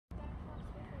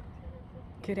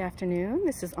Good afternoon.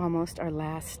 This is almost our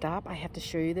last stop. I have to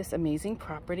show you this amazing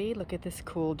property. Look at this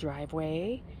cool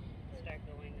driveway.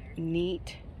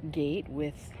 Neat gate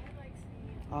with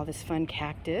all this fun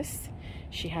cactus.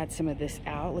 She had some of this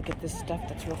out. Look at this stuff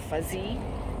that's real fuzzy.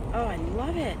 Oh, I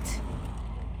love it.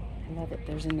 I love it.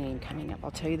 There's a name coming up. I'll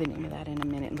tell you the name of that in a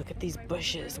minute. Look at these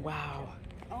bushes. Wow.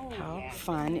 How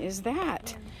fun is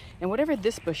that? And whatever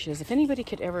this bush is, if anybody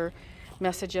could ever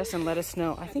message us and let us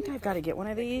know. I think I've got to get one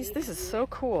of these. This is so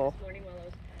cool.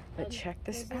 But check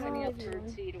this out.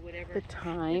 The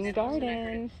Thyme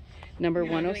Garden, number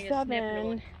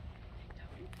 107.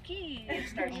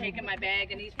 Start shaking my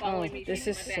bag and he's following me. This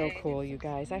is so cool, you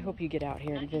guys. I hope you get out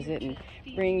here and visit and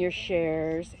bring your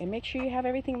shares and make sure you have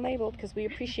everything labeled because we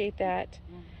appreciate that.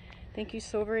 Thank you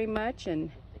so very much,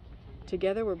 and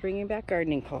together we're bringing back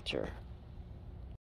gardening culture.